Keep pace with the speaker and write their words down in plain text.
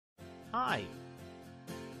Hi,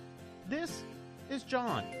 this is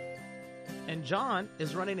John, and John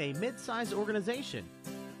is running a mid-sized organization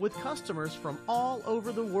with customers from all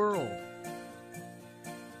over the world.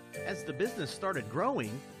 As the business started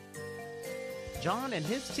growing, John and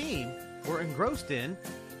his team were engrossed in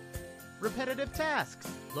repetitive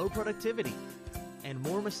tasks, low productivity, and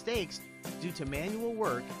more mistakes due to manual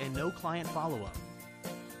work and no client follow-up.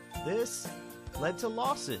 This led to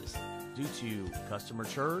losses due to customer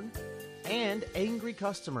churn and angry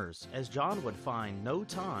customers, as John would find no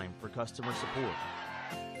time for customer support.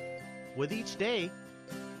 With each day,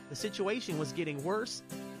 the situation was getting worse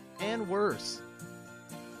and worse.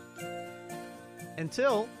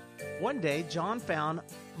 Until one day, John found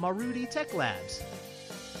Maruti Techlabs.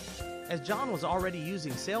 As John was already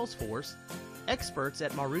using Salesforce, experts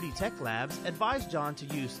at Maruti Techlabs advised John to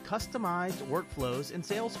use customized workflows in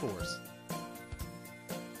Salesforce.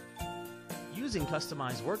 Using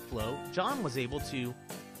customized workflow, John was able to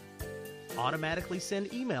automatically send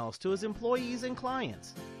emails to his employees and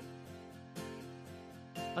clients,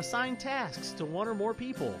 assign tasks to one or more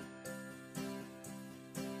people,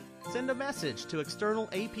 send a message to external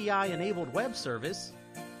API-enabled web service,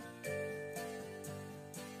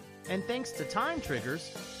 and thanks to time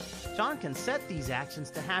triggers, John can set these actions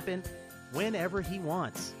to happen whenever he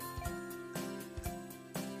wants.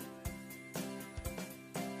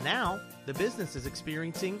 Now, the business is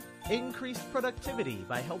experiencing increased productivity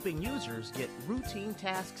by helping users get routine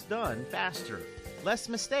tasks done faster, less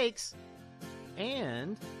mistakes,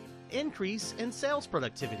 and increase in sales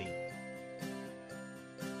productivity.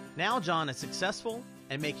 Now John is successful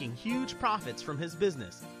and making huge profits from his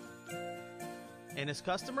business. And his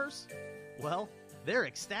customers? Well, they're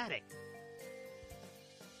ecstatic.